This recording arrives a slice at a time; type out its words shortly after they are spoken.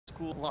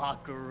school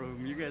locker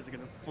room. You guys are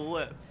gonna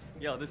flip.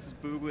 Yo, this is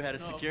Boo Boo, head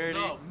of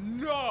security.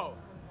 No!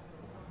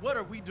 What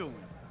are we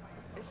doing?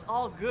 It's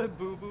all good,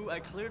 Boo Boo. I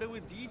cleared it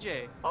with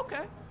DJ.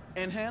 Okay.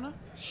 And Hannah?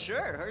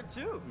 Sure, her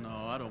too. No,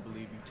 I don't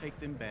believe you. Take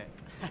them back.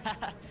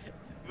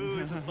 Boo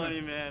is a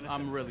funny man.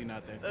 I'm really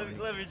not that funny.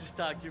 Let me just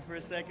talk to you for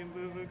a second,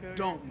 Boo Boo.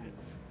 Don't move.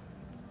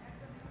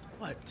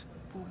 What?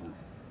 Boo Boo,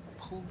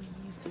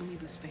 please do me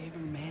this favor,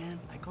 man.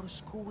 I go to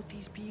school with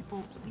these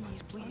people.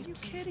 Please, please, Are you please,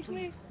 kidding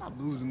please. me? I'm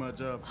losing my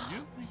job for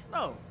you.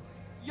 No.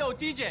 Yo,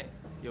 DJ.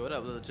 Yo, what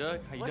up, little Jug?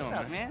 How you What's doing,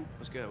 up, man?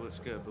 What's good? What's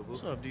good, boo boo?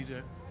 What's up,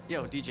 DJ?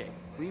 Yo, DJ,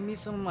 will you meet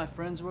some of my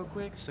friends real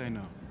quick? Say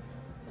no.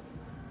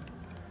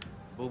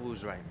 Boo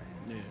boo's right,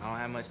 man. Yeah. I don't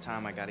have much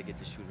time. I gotta get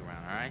to shoot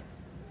around. All right?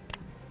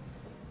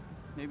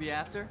 Maybe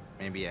after?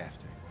 Maybe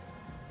after.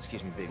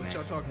 Excuse me, big What man.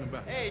 y'all talking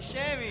about? Hey,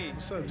 Shammy.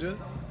 What's up, Jud?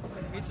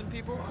 Meet some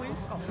people,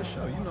 please. Oh, for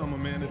sure. You know I'm a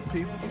man of the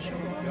people. For sure.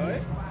 Go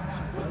ahead.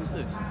 Who's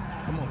this?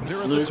 Come on.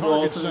 They're at Luke the Target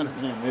Walton, Center.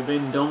 yeah, we've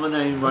been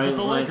dominating Look right at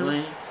the lately.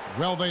 Lakers.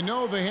 Well, they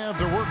know they have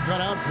their work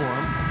cut out for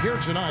them here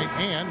tonight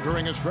and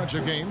during a stretch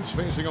of games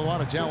facing a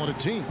lot of talented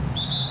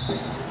teams.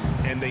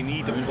 And they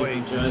need to play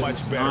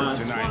much better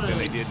tonight than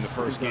they did in the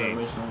first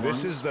game.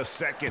 This is the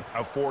second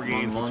of 4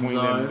 games between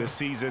them this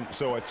season,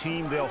 so a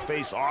team they'll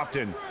face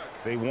often,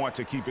 they want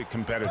to keep it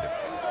competitive.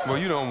 Well,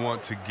 you don't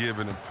want to give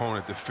an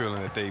opponent the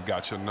feeling that they've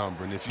got your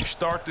number. And if you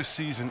start the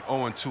season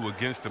 0-2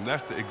 against them,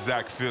 that's the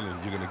exact feeling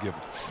you're going to give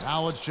them.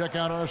 Now let's check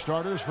out our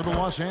starters for the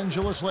Los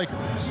Angeles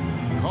Lakers.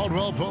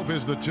 Caldwell Pope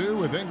is the 2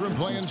 with Ingram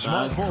playing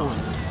small forward.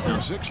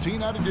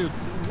 16 out of Duke.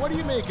 What do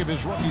you make of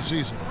his rookie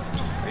season?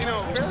 You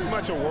know, very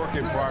much a work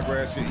in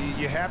progress.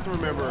 You have to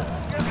remember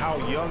how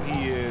young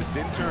he is.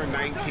 Didn't turn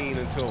 19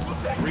 until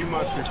 3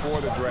 months before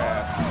the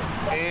draft,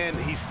 and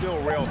he's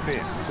still rail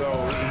thin. So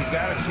he's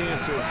got a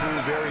chance to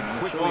improve very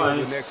quickly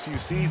over the next few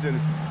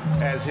seasons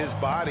as his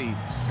body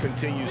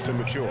continues to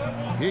mature.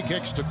 He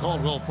kicks to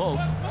Caldwell Pope.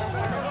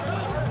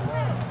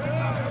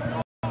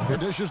 The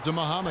dishes to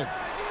Muhammad.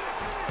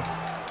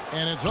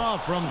 And it's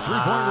off from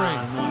three-point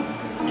range.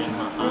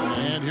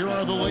 And here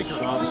are the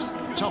Lakers.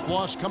 Tough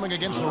loss coming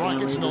against the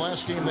Rockets in the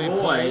last game they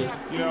played.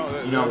 You know,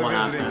 the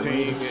visiting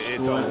team,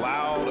 it's a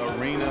loud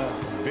arena,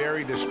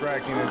 very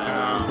distracting at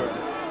times,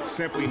 but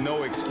simply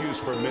no excuse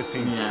for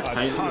missing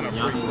a ton of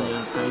free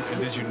throws.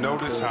 And did you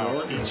notice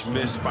how each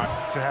missed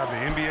to have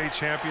the NBA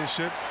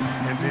championship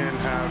and then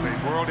have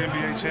a World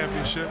NBA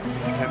championship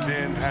and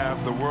then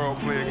have the world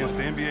play against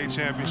the NBA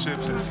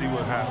championships and see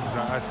what happens?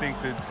 I think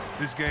that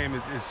this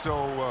game is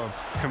so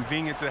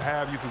convenient to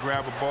have. You can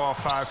grab a ball,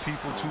 5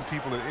 people, 2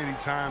 people at any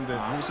time,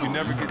 that you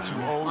never get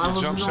too old. The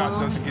jump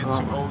shot doesn't get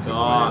too old to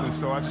play. And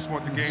so I just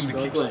want the game to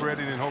keep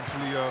spreading, and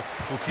hopefully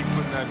we'll keep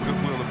putting that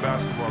goodwill of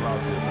basketball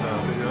out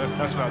there.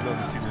 That's what I'd love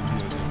to see them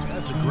do.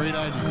 That's a great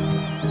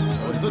idea.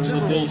 So it's the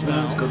Timberwolves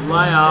now. Good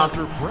layup.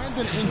 After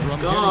Brandon Ingram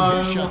getting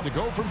his shot to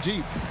go from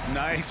deep.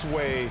 Nice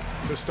way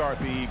to start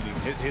the evening.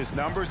 His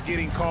numbers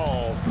getting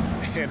called,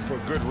 and for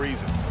good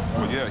reason.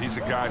 Well, yeah, he's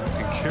a guy who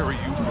can carry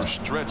you for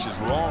stretches,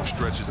 long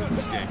stretches in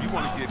this game. You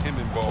want to get him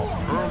involved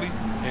early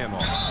and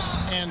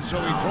often. And so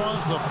he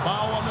draws the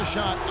foul on the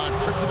shot, a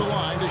trip to the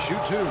line to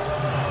shoot 2.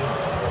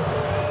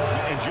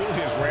 And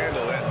Julius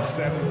Randle, that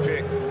 7th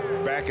pick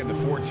back in the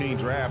 14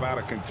 draft out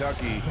of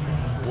Kentucky,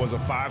 was a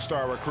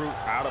 5-star recruit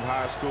out of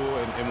high school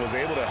and was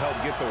able to help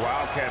get the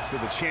Wildcats to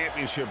the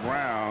championship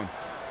round.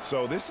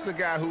 So this is a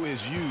guy who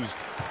is used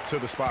to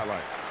the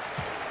spotlight.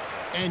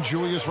 And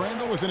Julius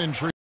Randle with an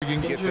intriguing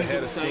gets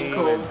ahead of steam,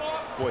 and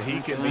boy, he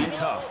can be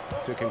tough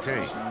to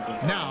contain.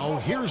 Now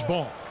here's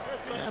ball.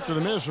 After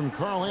the miss from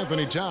Karl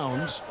Anthony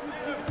Towns,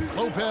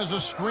 Lopez a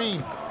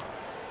screen.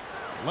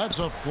 Lets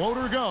a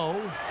floater go.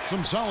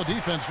 Some solid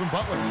defense from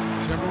Butler.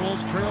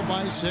 Timberwolves trail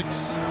by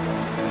 6.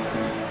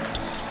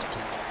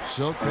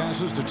 Silk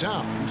passes to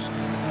Towns.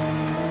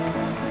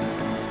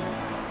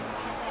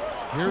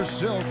 Here's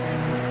Silk.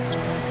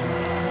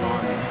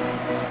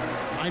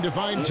 Trying to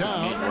find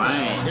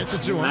Towns. Gets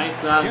it to him.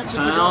 Gets it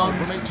to go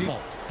from 18.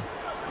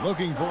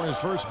 Looking for his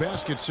first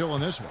basket still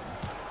in this one.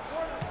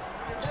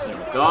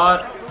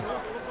 God.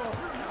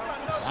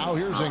 Now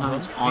here's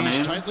Ingram. He's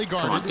tightly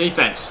guarded. Come on,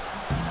 defense.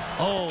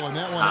 Oh, and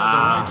that one had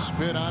the right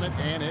spin on it,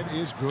 and it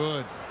is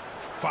good.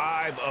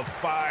 5 of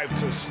 5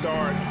 to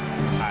start.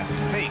 I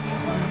think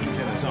he's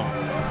in his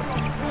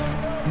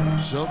zone.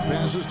 Silk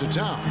passes to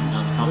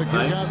Towns. The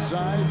kick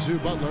outside to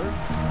Butler.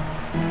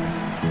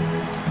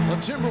 The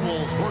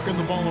Timberwolves working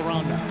the ball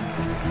around now.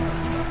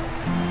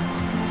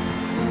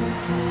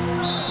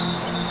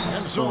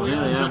 And so he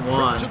earns a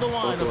trip to the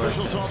line.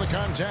 Officials saw the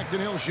contact,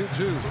 and he'll shoot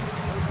 2.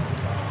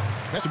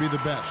 Has to be the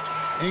best.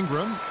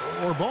 Ingram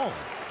or Ball.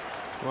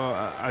 Well,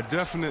 I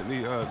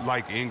definitely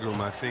like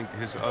Ingram. I think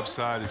his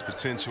upside, his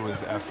potential,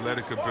 his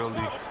athletic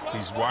ability.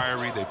 He's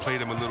wiry. They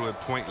played him a little at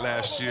point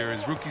last year.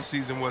 His rookie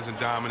season wasn't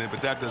dominant,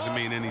 but that doesn't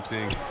mean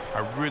anything.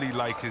 I really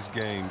like his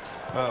game.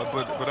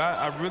 But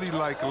I really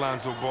like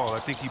Alonzo Ball. I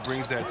think he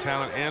brings that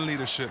talent and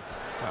leadership.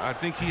 I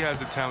think he has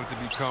the talent to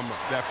become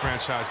that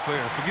franchise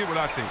player. And forget what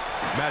I think.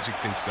 Magic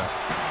thinks that.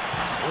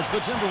 It's the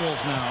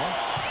Timberwolves now.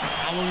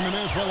 Following the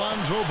miss,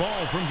 Alonzo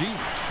Ball from deep.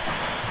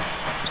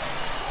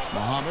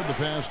 Muhammad, the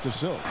pass to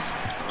Silks.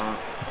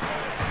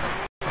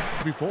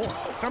 Before.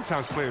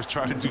 Sometimes players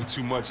try to do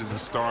too much as a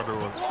starter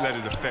or let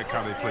it affect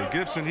how they play.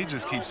 Gibson, he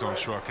just keeps on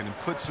trucking and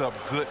puts up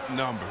good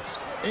numbers.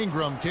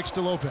 Ingram kicks to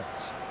Lopez.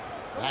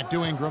 Back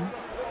to Ingram.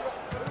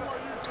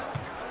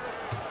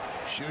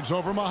 Shoots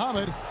over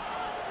Muhammad.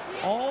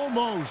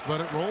 Almost,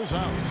 but it rolls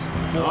out.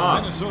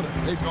 For Minnesota,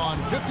 they've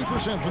gone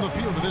 50% from the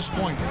field to this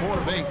point, 4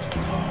 of 8.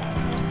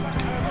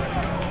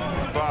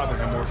 Bother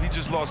him, or if he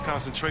just lost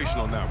concentration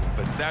on that one,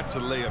 but that's a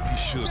layup he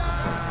should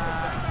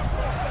convert.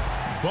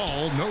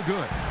 Ball, no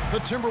good. The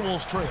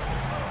Timberwolves trail.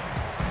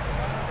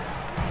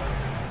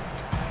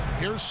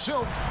 Here's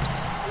Silk.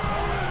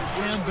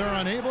 And they're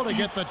unable to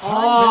get the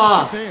time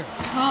basket there.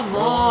 Come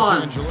Los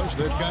on. Angeles,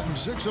 they've gotten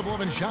 6 of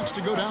 11 shots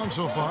to go down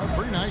so far.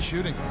 Pretty nice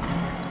shooting.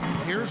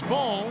 Here's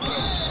Ball.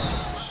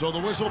 So the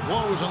whistle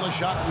blows on the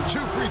shot and 2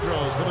 free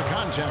throws for the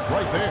contact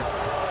right there.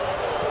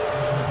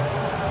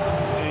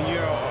 And, you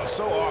know,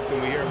 so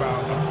often we hear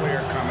about a player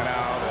coming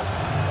out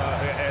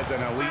as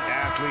an elite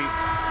athlete.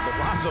 But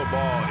Lonzo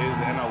Ball is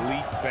an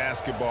elite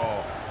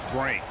basketball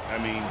brain. I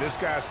mean, this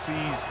guy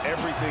sees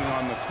everything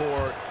on the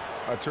court,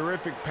 a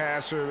terrific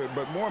passer,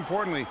 but more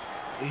importantly,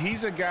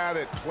 he's a guy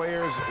that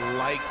players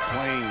like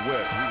playing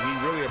with.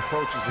 He really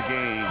approaches the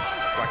game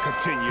like a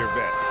 10-year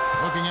vet.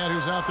 Looking at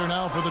who's out there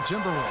now for the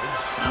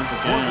Timberwolves. Once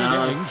again,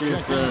 Alex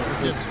gives checking the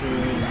for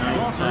Gibson.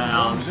 Crawford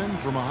comes in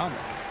for Muhammad.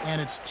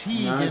 And it's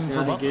Teague Now in he's for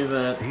going to Butler. give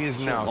it. He is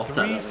now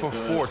 3 for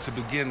 4 to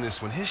begin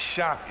this one. His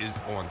shot is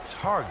on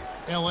target.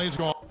 LA's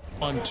going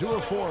on 2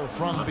 of 4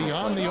 from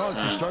beyond the arc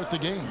to start the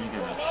game. You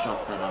can make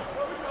shot better.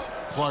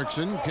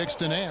 Clarkson kicks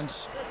to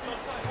Nance.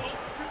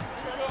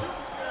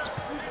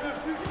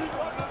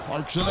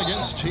 Clarkson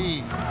against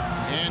Teague.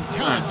 And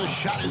count, the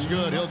shot is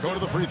good. He'll go to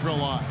the free throw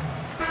line.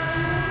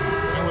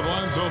 And with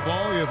Lonzo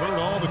Ball, you've heard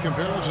all the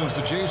comparisons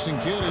to Jason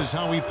Kidd is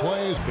how he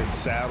plays. Been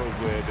saddled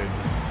with,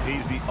 and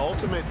he's the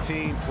ultimate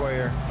team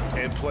player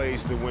and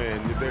plays to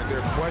win. There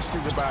are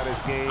questions about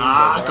his game,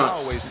 but what I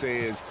always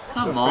say is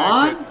the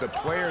fact that the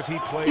players he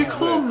plays with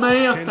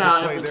tend to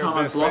play their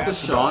best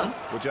basketball,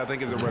 which I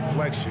think is a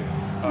reflection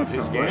of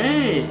his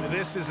game.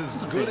 This is as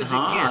good as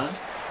it gets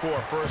for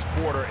a first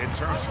quarter in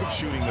terms of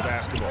shooting the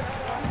basketball.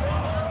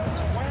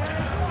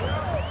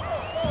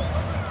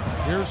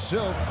 Here's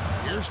Silk.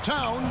 Here's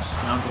Towns.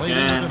 Late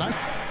again. into the night.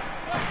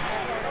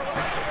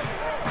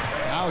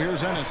 Now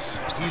here's Ennis.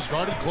 He's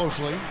guarded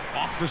closely.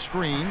 Off the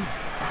screen.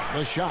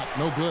 The shot,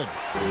 no good.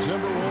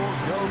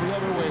 Timberwolves go the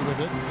other way with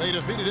it. They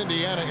defeated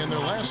Indiana in their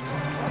last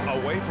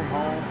game. Away from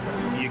home,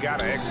 you got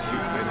to execute,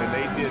 and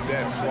they did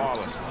that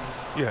flawlessly.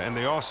 Yeah, and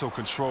they also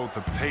controlled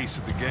the pace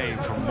of the game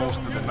for most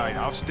of the night.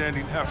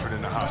 Outstanding effort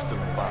in a hostile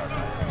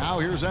environment. Now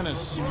here's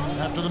Ennis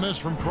after the miss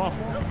from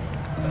Crawford.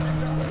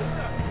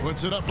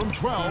 Puts it up from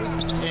 12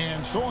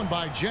 and stolen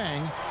by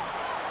Jang.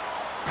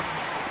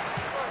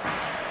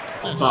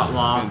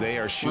 Butler. And they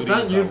are shooting Was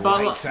that you, the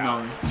Butler? lights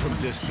out No.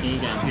 from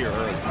distance here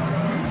early.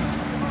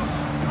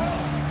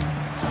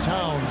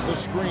 Towns, the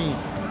screen.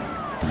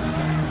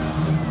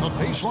 The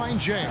baseline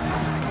jam.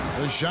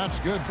 The shot's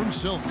good from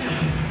Silk.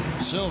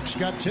 Silk's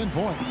got 10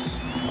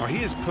 points. He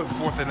has put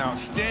forth an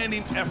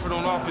outstanding effort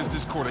on offense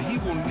this quarter. He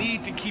will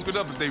need to keep it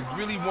up if they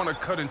really want to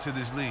cut into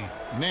this lead.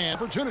 Now,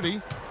 opportunity.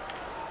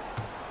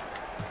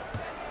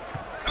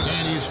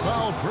 And he's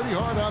fouled pretty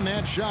hard on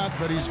that shot,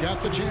 but he's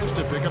got the chance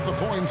to pick up the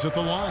points at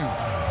the line.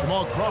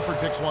 Jamal Crawford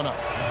picks one up.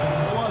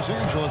 For Los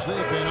Angeles,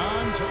 they've been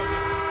on target.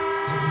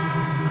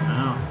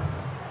 Wow.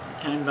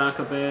 Came back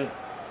a bit.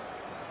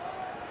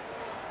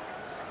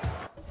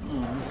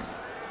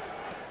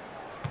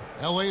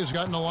 LA has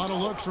gotten a lot of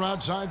looks from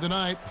outside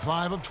tonight.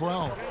 5 of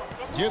 12.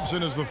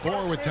 Gibson is the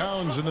 4 with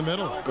Towns in the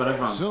middle.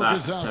 Silk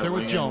is out there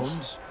with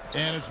Jones.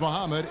 And it's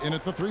Muhammad in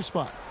at the 3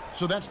 spot.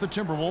 So that's the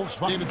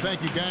Timberwolves. David,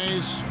 thank you,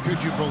 guys.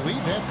 Could you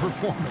believe that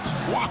performance?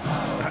 Wow.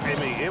 I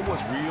mean, it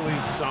was really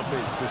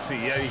something to see.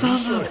 Yeah, Some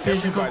he showed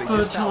everybody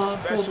just how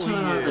special he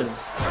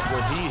is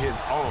when he is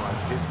on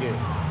his game.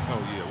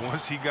 Oh, yeah.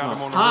 Once he got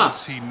him on the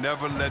ropes, he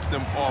never let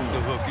them off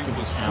the hook. It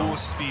was full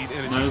speed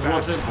energy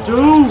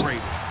basketball.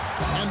 Greatest.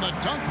 And the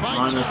dunk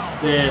by An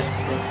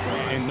assist. Let's go.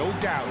 And no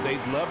doubt,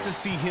 they'd love to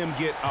see him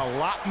get a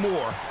lot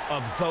more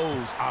of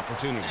those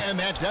opportunities. And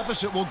that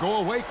deficit will go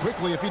away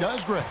quickly if he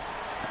does, Greg.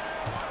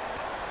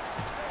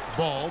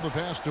 Ball, the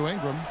pass to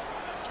Ingram.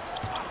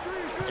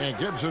 And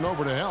Gibson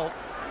over to help.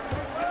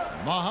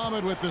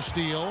 Muhammad with the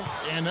steal.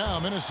 And now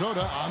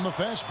Minnesota on the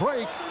fast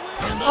break.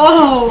 And the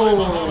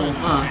Muhammad.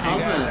 Hey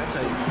guys, that's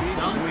a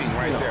big swing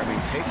right there. I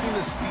mean, taking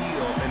the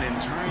steal and then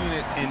turning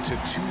it into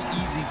 2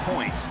 easy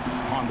points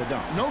on the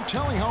dunk. No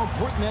telling how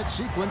important that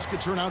sequence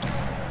could turn out.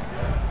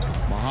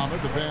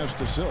 Muhammad, the pass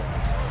to Silk.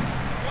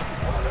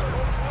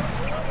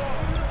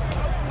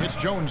 It's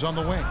Jones on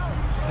the wing.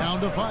 Down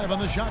to 5 on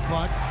the shot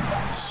clock.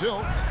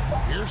 Silk.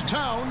 Here's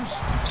Towns.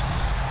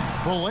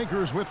 The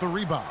Lakers with the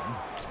rebound.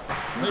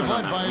 They've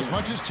led by as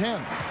much as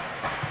 10.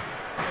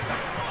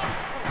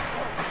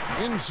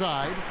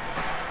 Inside.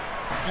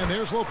 And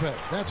there's Lopez.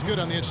 That's good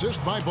on the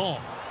assist by Ball.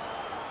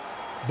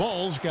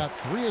 Ball's got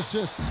 3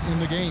 assists in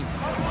the game.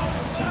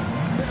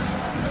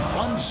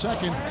 1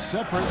 second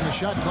separate in the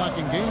shot clock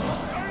in game.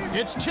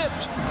 It's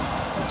tipped.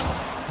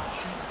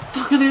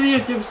 Fucking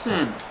idiot,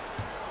 Gibson.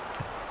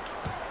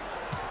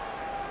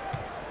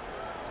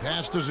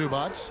 Pass to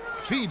Zubac.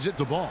 Feeds it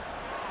to Ball.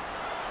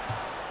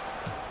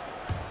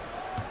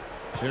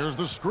 There's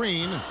the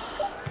screen.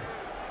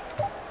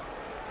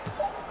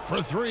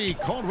 For 3,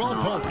 Caldwell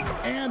Pope.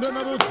 And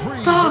another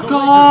 3. Fuck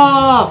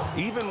off!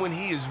 Even when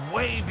he is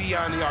way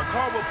beyond the arc,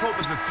 Caldwell Pope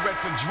is a threat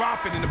to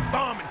drop it and to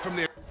bomb it from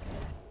there.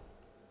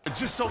 It's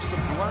just so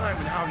sublime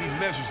in how he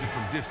measures it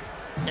from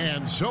distance.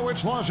 And so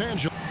it's Los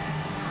Angeles.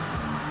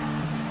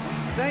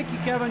 Thank you,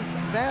 Kevin.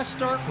 Fast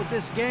start with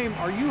this game.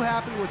 Are you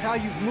happy with how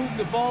you've moved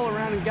the ball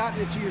around and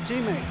gotten it to your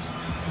teammates?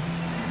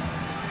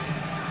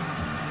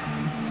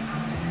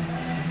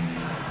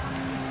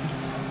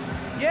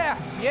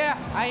 Yeah,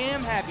 I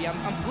am happy.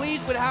 I'm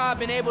pleased with how I've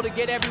been able to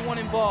get everyone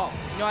involved.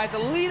 You know, as a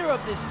leader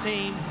of this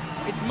team,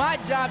 it's my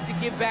job to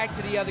give back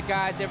to the other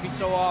guys every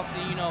so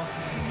often, you know,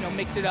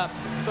 mix it up.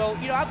 So,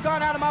 I've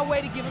gone out of my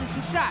way to give them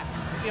some shots.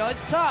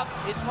 It's tough,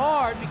 it's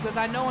hard, because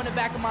I know in the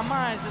back of my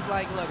mind, it's just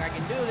like, look, I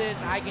can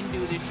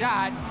do this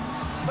shot.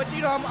 But,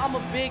 I'm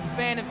a big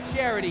fan of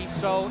charity,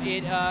 so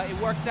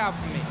it works out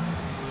for me.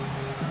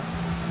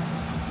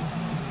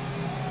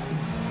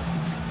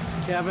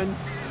 Kevin.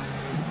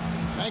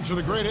 Thanks for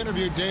the great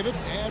interview, David.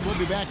 And we'll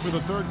be back for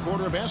the third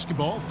quarter of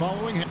basketball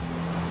following him.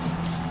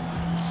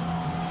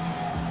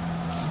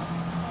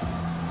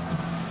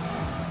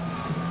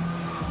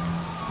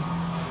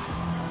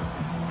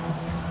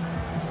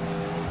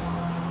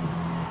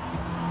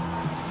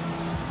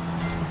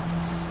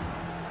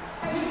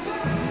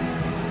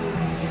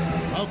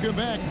 Welcome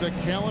back. The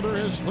calendar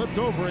has flipped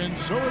over, and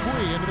so have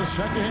we, into the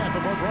second half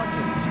of our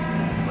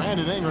broadcast.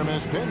 Brandon Ingram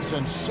has been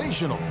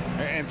sensational.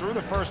 And through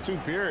the first 2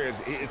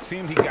 periods, it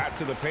seemed he got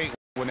to the paint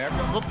whenever.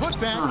 The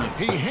putback,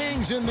 he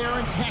hangs in there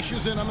and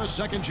cashes in on the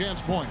second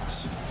chance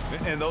points.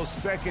 And those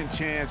second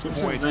chance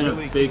points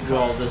really big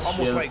role this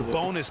almost year like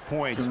bonus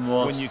points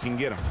was, when you can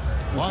get them.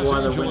 Los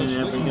Angeles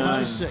leading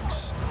by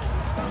 6.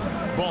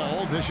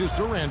 Ball dishes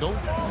to Randall.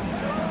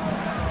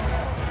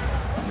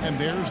 And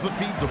there's the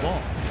feed to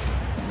Ball.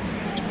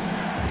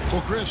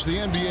 Well, Chris, the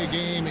NBA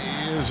game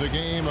is a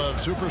game of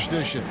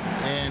superstition.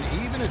 And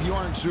even if you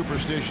aren't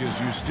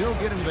superstitious, you still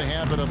get into the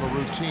habit of a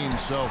routine.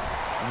 So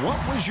what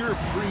was your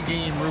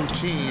pregame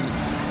routine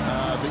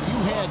that you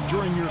had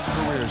during your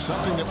career?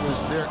 Something that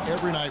was there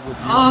every night with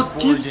you. Oh,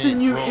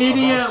 Gibson, you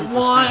idiot.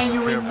 Why are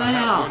you in I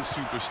had there? one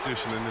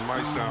superstition, and it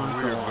might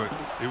sound weird, but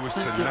it was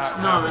to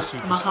not No, have a it's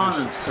superstition.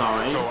 Muhammad,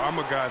 sorry. So I'm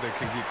a guy that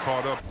can get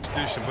caught up in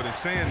superstition, but in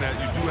saying that,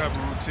 you do have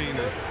a routine.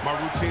 And my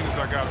routine as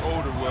I got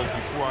older was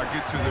before I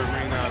get to the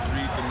arena, I'd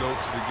read the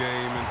notes of the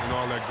game and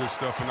all that good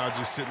stuff, and I'd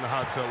just sit in the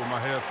hot tub with my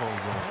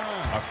headphones on.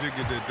 I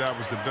figured that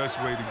was the best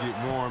way to get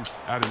warm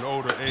at an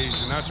older age,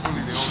 and that's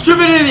really the only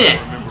Stupid thing idiot!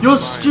 I remember You're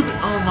playing stupid.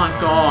 Oh my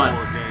god.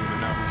 before a game,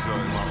 and that was in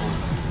my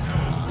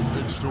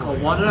older Good story.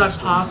 God, why did I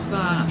pass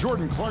that?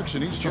 Jordan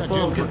Clarkson, he's checked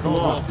ball in for get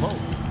Caldwell blocked. Pope.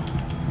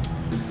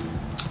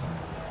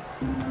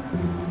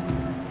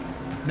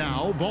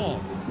 Now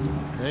Ball.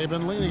 They've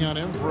been leaning on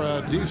him for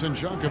a decent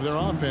chunk of their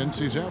offense.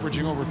 He's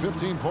averaging over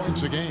 15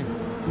 points a game.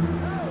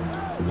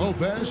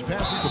 Lopez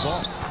passes the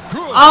ball.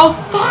 Good. Oh,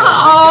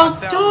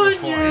 fuck! Oh, don't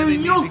you?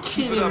 You're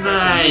kidding me.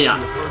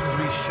 The first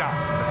 3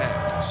 shots of the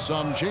half.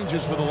 Some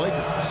changes for the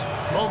Lakers.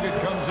 Bogut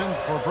comes in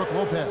for Brook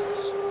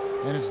Lopez.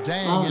 And it's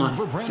Dang Oh in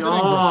for my Brandon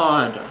Ingram.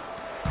 god.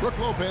 Brook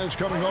Lopez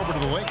coming over to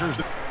the Lakers.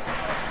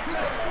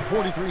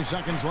 43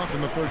 seconds left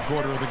in the third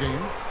quarter of the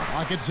game.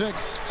 Clock at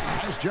 6.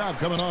 Nice job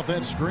coming off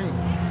that screen.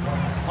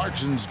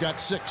 Clarkson's got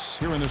 6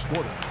 here in this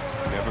quarter.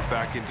 Never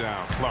backing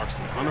down.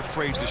 Clarkson,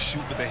 unafraid to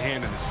shoot with a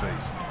hand in his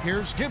face.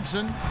 Here's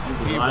Gibson. a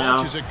He buyout.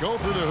 watches it go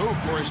through the hoop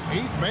for his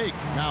 8th make.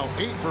 Now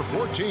 8 for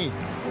 14.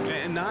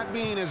 And not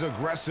being as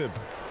aggressive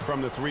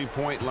from the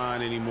 3-point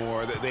line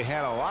anymore. They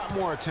had a lot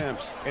more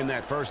attempts in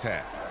that first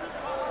half.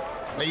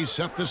 They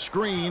set the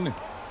screen.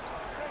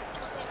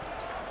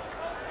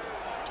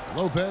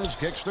 Lopez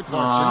kicks to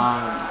Clarkson.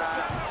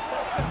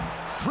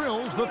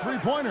 Drills the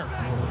 3-pointer.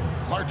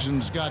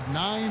 Clarkson's got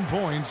 9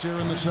 points here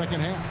in the second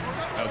half.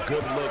 A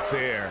good look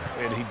there,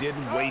 and he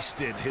didn't waste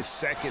it. His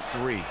second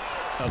 3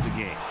 of the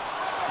game.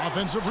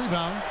 Offensive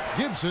rebound.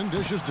 Gibson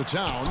dishes to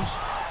Towns.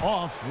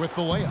 Off with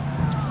the layup.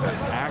 An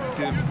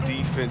active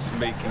defense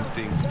making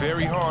things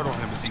very hard on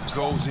him as he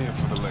goes in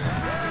for the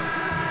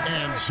layup.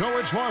 And so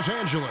it's Los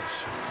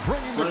Angeles,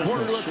 bringing the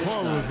quarter to a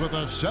close with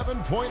a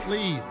 7-point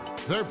lead.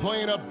 They're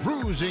playing a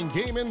bruising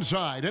game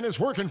inside, and it's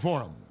working for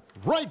them.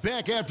 Right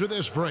back after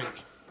this break.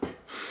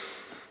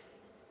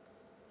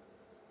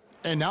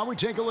 And now we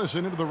take a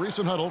listen into the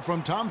recent huddle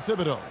from Tom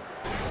Thibodeau.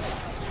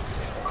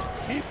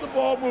 Keep the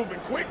ball moving.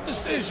 Quick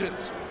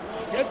decisions.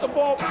 Get the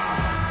ball.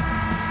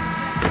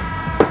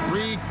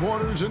 3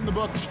 quarters in the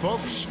books,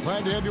 folks.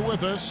 Glad to have you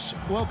with us.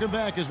 Welcome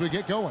back as we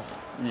get going.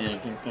 Yeah,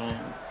 keep going.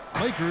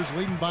 Lakers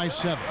leading by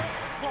 7.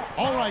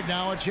 All right,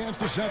 now a chance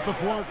to set the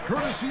floor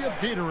courtesy of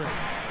Gatorade.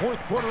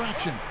 Fourth quarter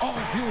action, all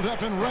fueled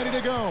up and ready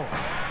to go.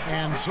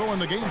 And so in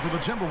the game for the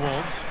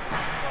Timberwolves,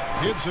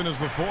 Gibson is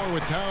the 4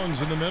 with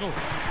Towns in the middle.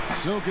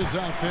 Silk is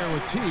out there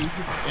with Teague,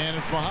 and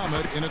it's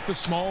Muhammad in at the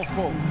small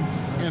forward.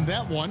 And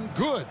that one,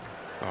 good.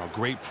 Oh,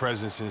 great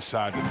presence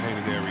inside the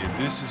painted area.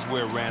 This is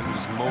where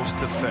Randall's most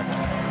effective.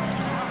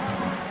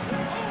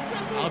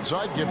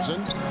 Outside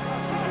Gibson.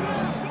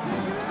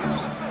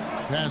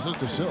 Passes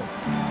to Silk.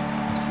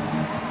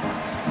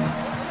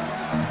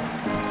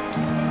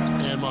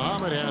 And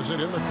Muhammad has it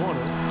in the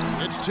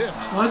corner. It's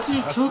tipped. What did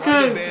you A took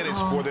slight it? advantage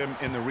for them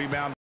in the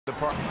rebound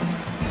department.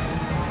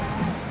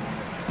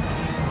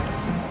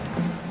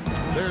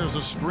 There's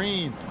a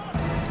screen.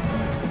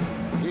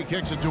 He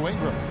kicks it to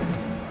Ingram.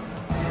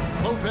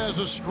 Lopez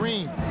a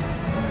screen.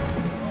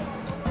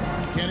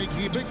 Can he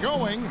keep it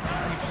going?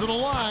 Keeps it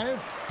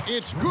alive.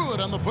 It's good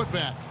on the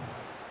putback.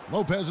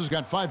 Lopez has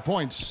got 5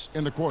 points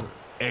in the quarter.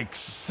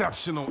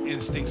 Exceptional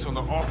instincts on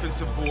the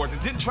offensive boards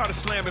and didn't try to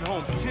slam it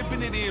home.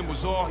 Tipping it in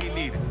was all he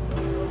needed.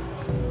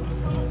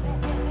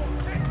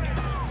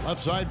 Left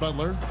side,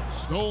 Butler.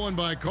 Stolen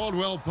by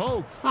Caldwell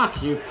Pope.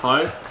 Fuck you,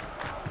 Pope.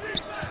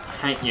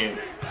 Hate you.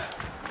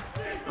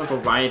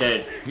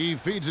 Overrated. He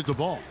feeds it to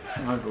Ball.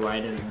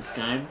 Overrated in this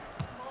game.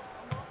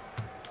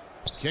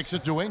 Kicks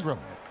it to Ingram.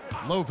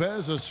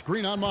 Lopez, a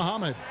screen on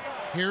Muhammad.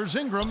 Here's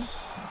Ingram.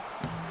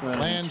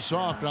 Lands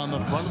soft on the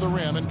front of the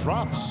rim and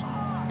drops.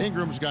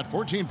 Ingram's got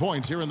 14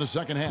 points here in the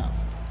second half.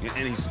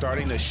 And he's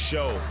starting to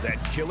show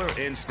that killer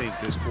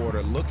instinct this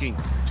quarter, looking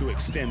to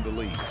extend the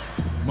lead.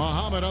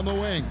 Muhammad on the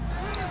wing.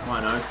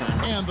 Wide open.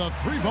 And the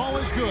 3 ball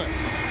is good.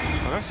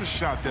 Well, that's a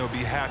shot they'll be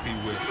happy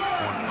with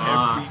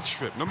on every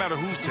trip, no matter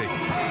who's taking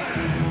it.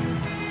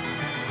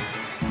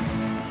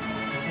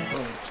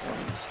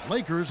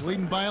 Lakers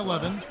leading by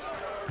 11.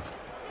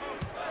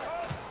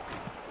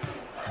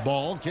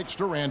 Ball kicks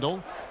to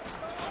Randall.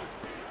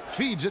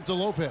 Feeds it to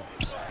Lopez.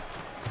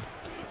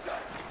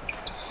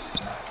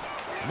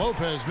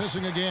 Lopez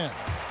missing again.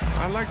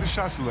 I like the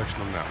shot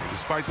selection on that one,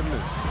 despite the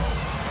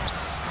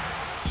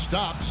miss.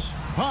 Stops.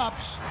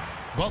 Pops.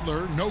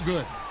 Butler, no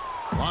good.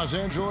 Los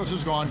Angeles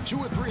has gone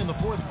 2 of 3 in the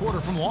fourth quarter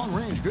from long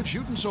range. Good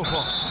shooting so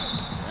far.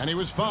 And he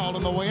was fouled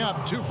on the way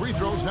up. 2 free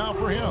throws now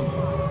for him.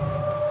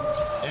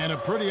 And a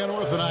pretty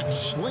unorthodox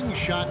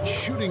slingshot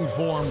shooting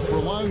form for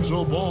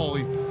Lonzo Ball.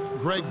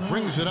 Greg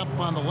brings it up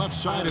on the left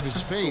side of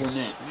his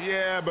face.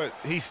 Yeah, but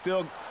he's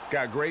still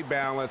got great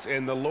balance,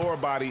 and the lower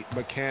body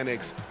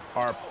mechanics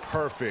are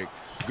perfect.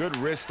 Good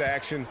wrist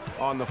action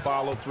on the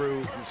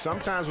follow-through.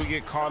 Sometimes we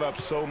get caught up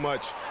so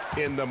much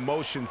in the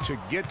motion to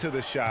get to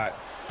the shot.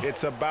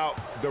 It's about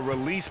the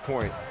release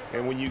point.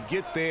 And when you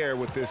get there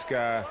with this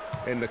guy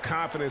and the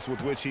confidence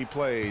with which he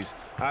plays,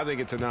 I think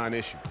it's a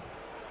non-issue.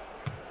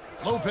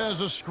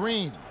 Lopez a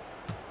screen.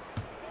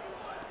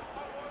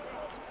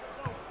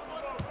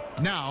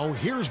 Now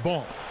here's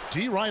Ball.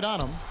 D right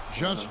on him.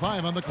 Just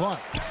 5 on the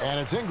clock. And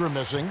it's Ingram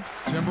missing.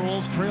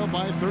 Timberwolves trail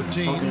by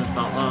 13.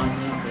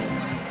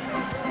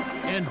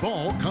 And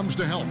Ball comes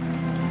to help.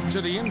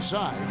 To the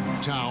inside.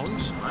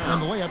 Towns.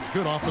 And the layup's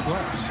good off the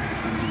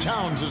glass.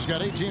 Towns has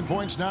got 18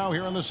 points now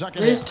here in the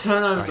second These half.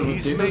 turnovers are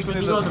He's ridiculous when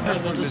making you it go look on the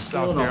paint, they just effortless out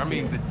steal it there. I off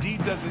mean, you. the D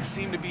doesn't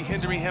seem to be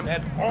hindering him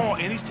at all,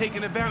 and he's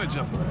taking advantage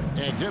of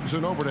it. And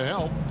Gibson over to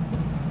help.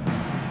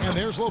 And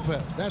there's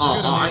Lopez. That's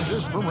good on the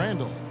assist from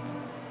Randall.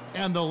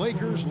 And the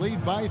Lakers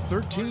lead by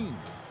 13.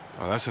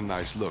 Oh, that's a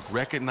nice look.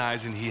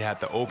 Recognizing he had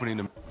the opening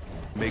to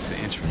make the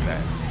entry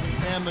pass.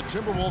 And the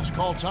Timberwolves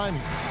call time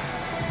here.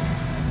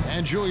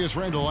 And Julius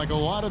Randle, like a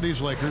lot of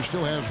these Lakers,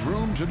 still has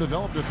room to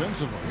develop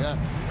defensively.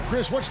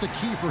 Chris, what's the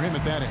key for him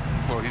at that end?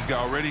 Well, he's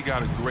already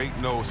got a great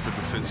nose for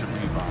defensive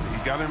rebounding.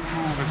 He's got to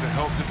improve as a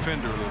help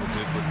defender a little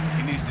bit, but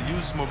he needs to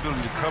use his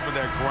mobility to cover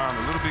that ground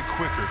a little bit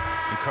quicker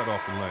and cut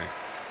off the lane.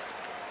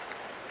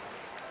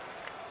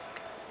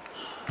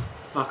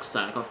 Fuck's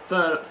sake,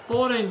 got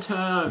 14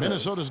 turnovers.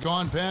 Minnesota's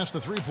gone past the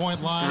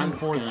three-point line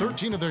for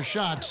 13 of their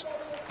shots.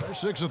 They're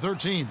 6 of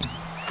 13.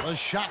 The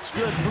shot's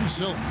good from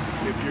Silk.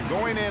 If you're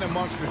going in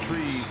amongst the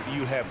trees,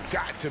 you have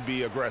got to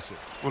be aggressive.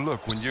 Well,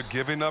 look, when you're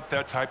giving up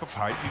that type of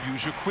height, you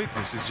use your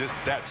quickness. It's just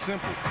that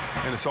simple.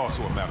 And it's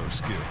also a matter of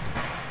skill.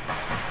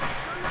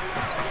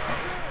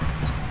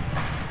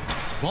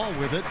 Ball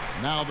with it.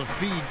 Now the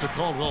feed to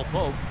Caldwell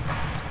Pope.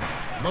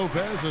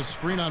 Lopez, a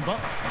screen on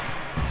Butler.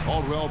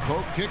 Caldwell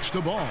Pope kicks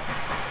to Ball.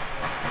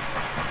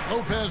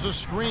 Lopez, a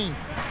screen.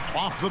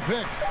 Off the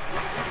pick.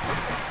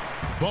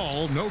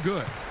 Ball, no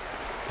good.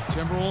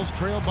 Timberwolves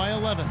trail by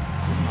 11.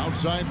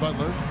 Outside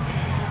Butler.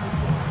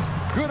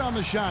 Good on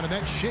the shot, and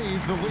that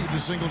shaves the lead to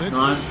single digits.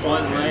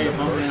 9-point lead.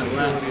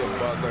 Versatility of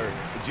Butler,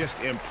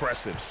 just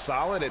impressive.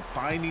 Solid at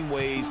finding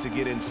ways to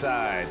get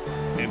inside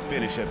and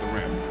finish at the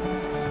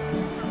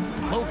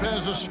rim.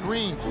 Lopez, a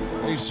screen.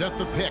 They set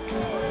the pick.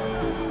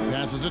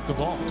 Passes it to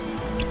Ball.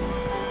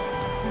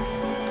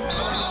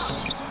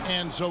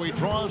 And so he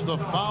draws the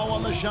foul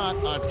on the shot.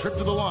 A trip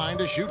to the line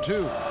to shoot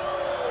 2.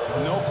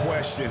 No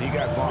question, he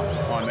got bumped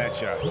on that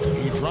shot.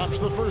 He drops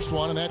the first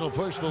one, and that'll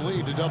push the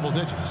lead to double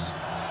digits.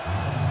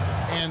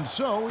 And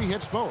so he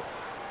hits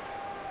both.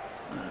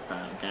 Not a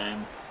bad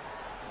game.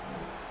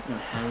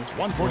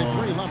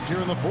 1:43 left here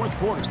in the fourth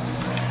quarter.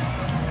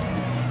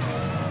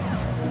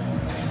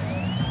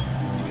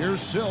 Here's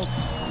Silk.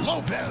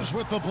 Lopez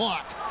with the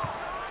block.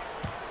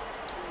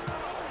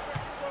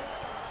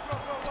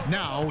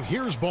 Now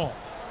here's Ball.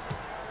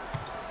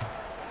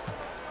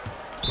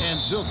 And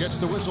Silk gets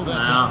the whistle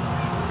that time.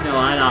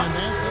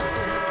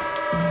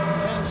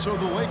 And so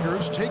the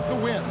Lakers take the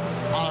win.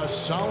 A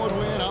solid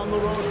win on the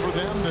road for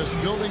them. This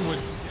building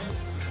was...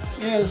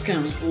 Yeah, this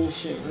game was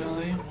bullshit,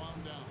 really.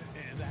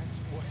 And that's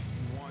what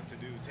you want to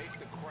do. Take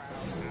the crowd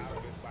out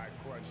of it by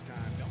crunch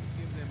time. Don't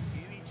give them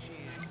any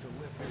chance to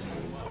lift their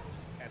team up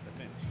at the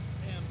finish.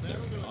 And there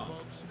it is,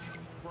 folks.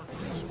 For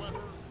Chris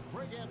Webber,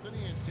 Greg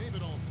Anthony, and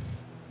David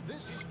Olman,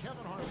 this is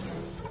Kevin Harlan.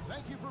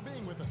 Thank you for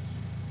being with us.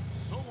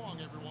 So long,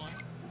 everyone.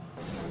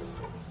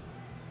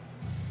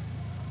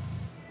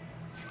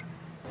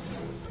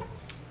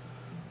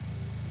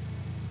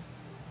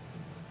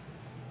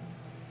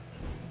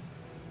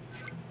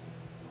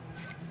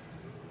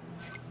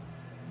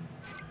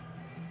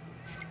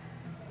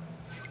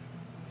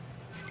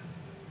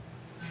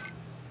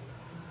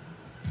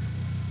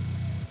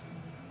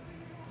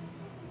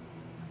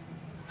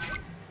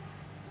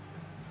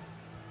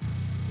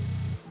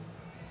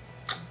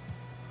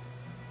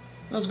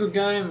 That was a good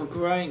game, a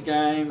great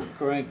game,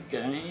 great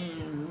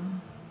game.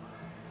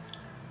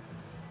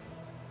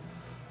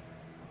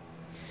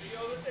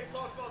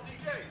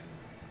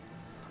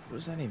 What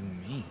does that even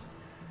mean?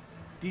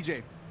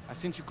 DJ, I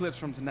sent you clips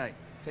from tonight.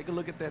 Take a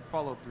look at that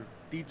follow-through.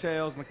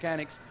 Details,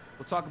 mechanics.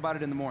 We'll talk about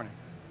it in the morning.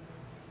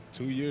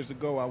 2 years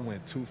ago, I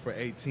went 2 for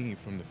 18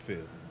 from the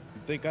field.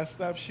 You think I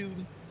stopped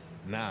shooting?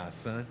 Nah,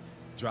 son.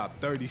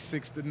 Dropped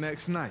 36 the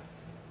next night.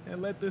 And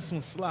let this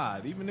one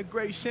slide. Even the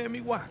great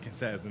Shammy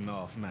Watkins has an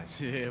off night.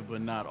 Yeah,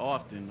 but not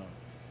often, though.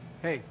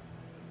 Hey,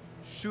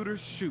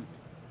 shooters shoot.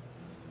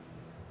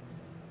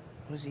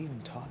 What is he even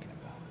talking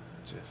about?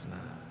 Just not.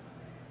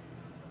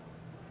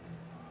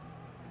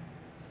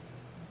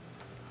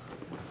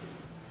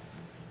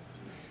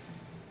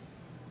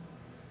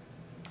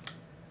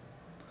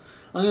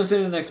 I'm going to see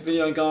you in the next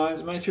video,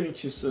 guys. Make sure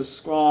you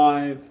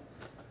subscribe.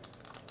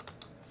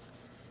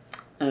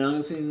 And I'm going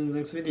to see you in the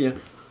next video.